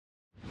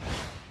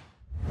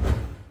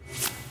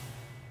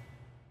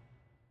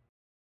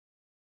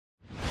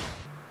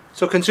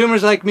So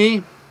consumers like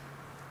me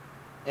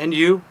and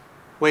you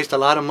waste a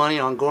lot of money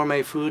on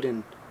gourmet food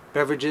and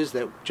beverages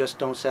that just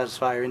don't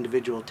satisfy our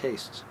individual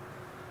tastes.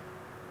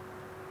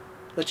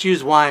 Let's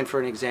use wine for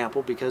an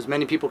example, because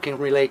many people can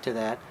relate to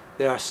that.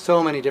 There are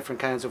so many different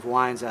kinds of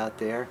wines out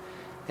there,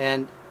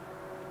 and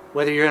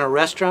whether you're in a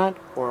restaurant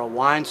or a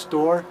wine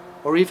store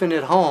or even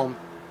at home,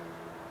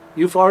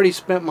 you've already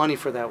spent money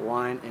for that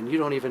wine and you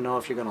don't even know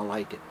if you're going to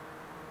like it.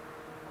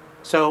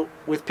 So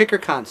with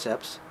piQR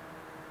Concepts,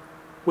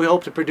 we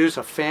hope to produce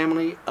a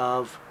family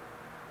of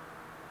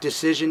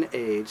decision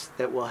aids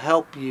that will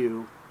help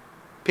you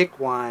pick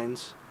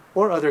wines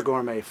or other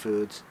gourmet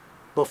foods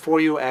before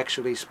you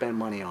actually spend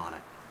money on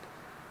it.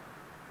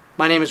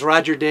 My name is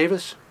Roger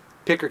Davis.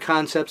 piQR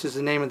Concepts is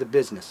the name of the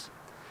business.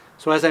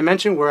 So as I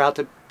mentioned, we're out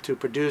to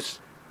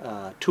produce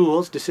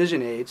tools,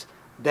 decision aids,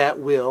 that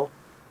will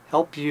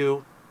help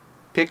you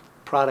pick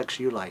products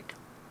you like.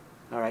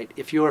 Alright,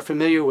 if you are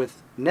familiar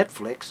with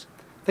Netflix,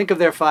 think of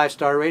their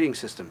 5-star rating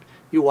system.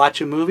 You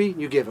watch a movie,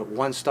 you give it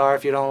 1 star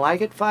if you don't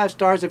like it, 5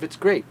 stars if it's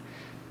great,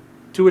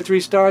 2 or 3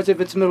 stars if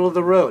it's middle of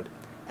the road.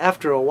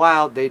 After a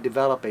while, they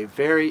develop a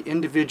very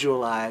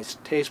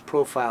individualized taste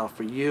profile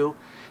for you,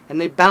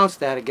 and they bounce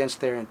that against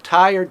their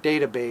entire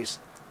database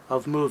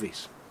of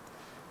movies.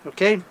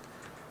 Okay?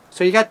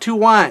 So you got 2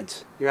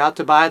 wines. You're out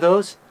to buy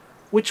those.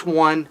 Which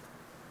one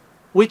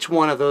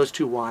of those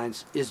 2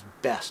 wines is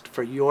best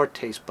for your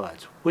taste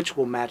buds? Which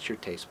will match your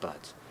taste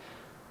buds?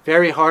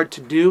 Very hard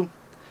to do,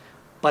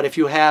 but if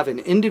you have an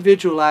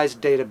individualized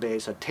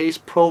database, a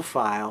taste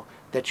profile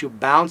that you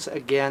bounce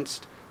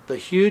against the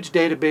huge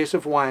database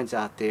of wines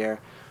out there,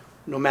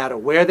 no matter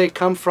where they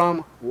come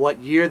from, what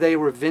year they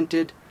were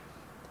vinted,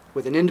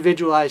 with an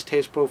individualized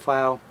taste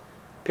profile,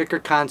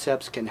 piQR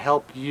Concepts can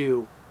help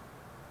you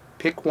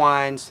pick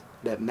wines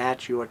that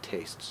match your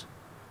tastes.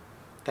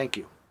 Thank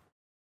you.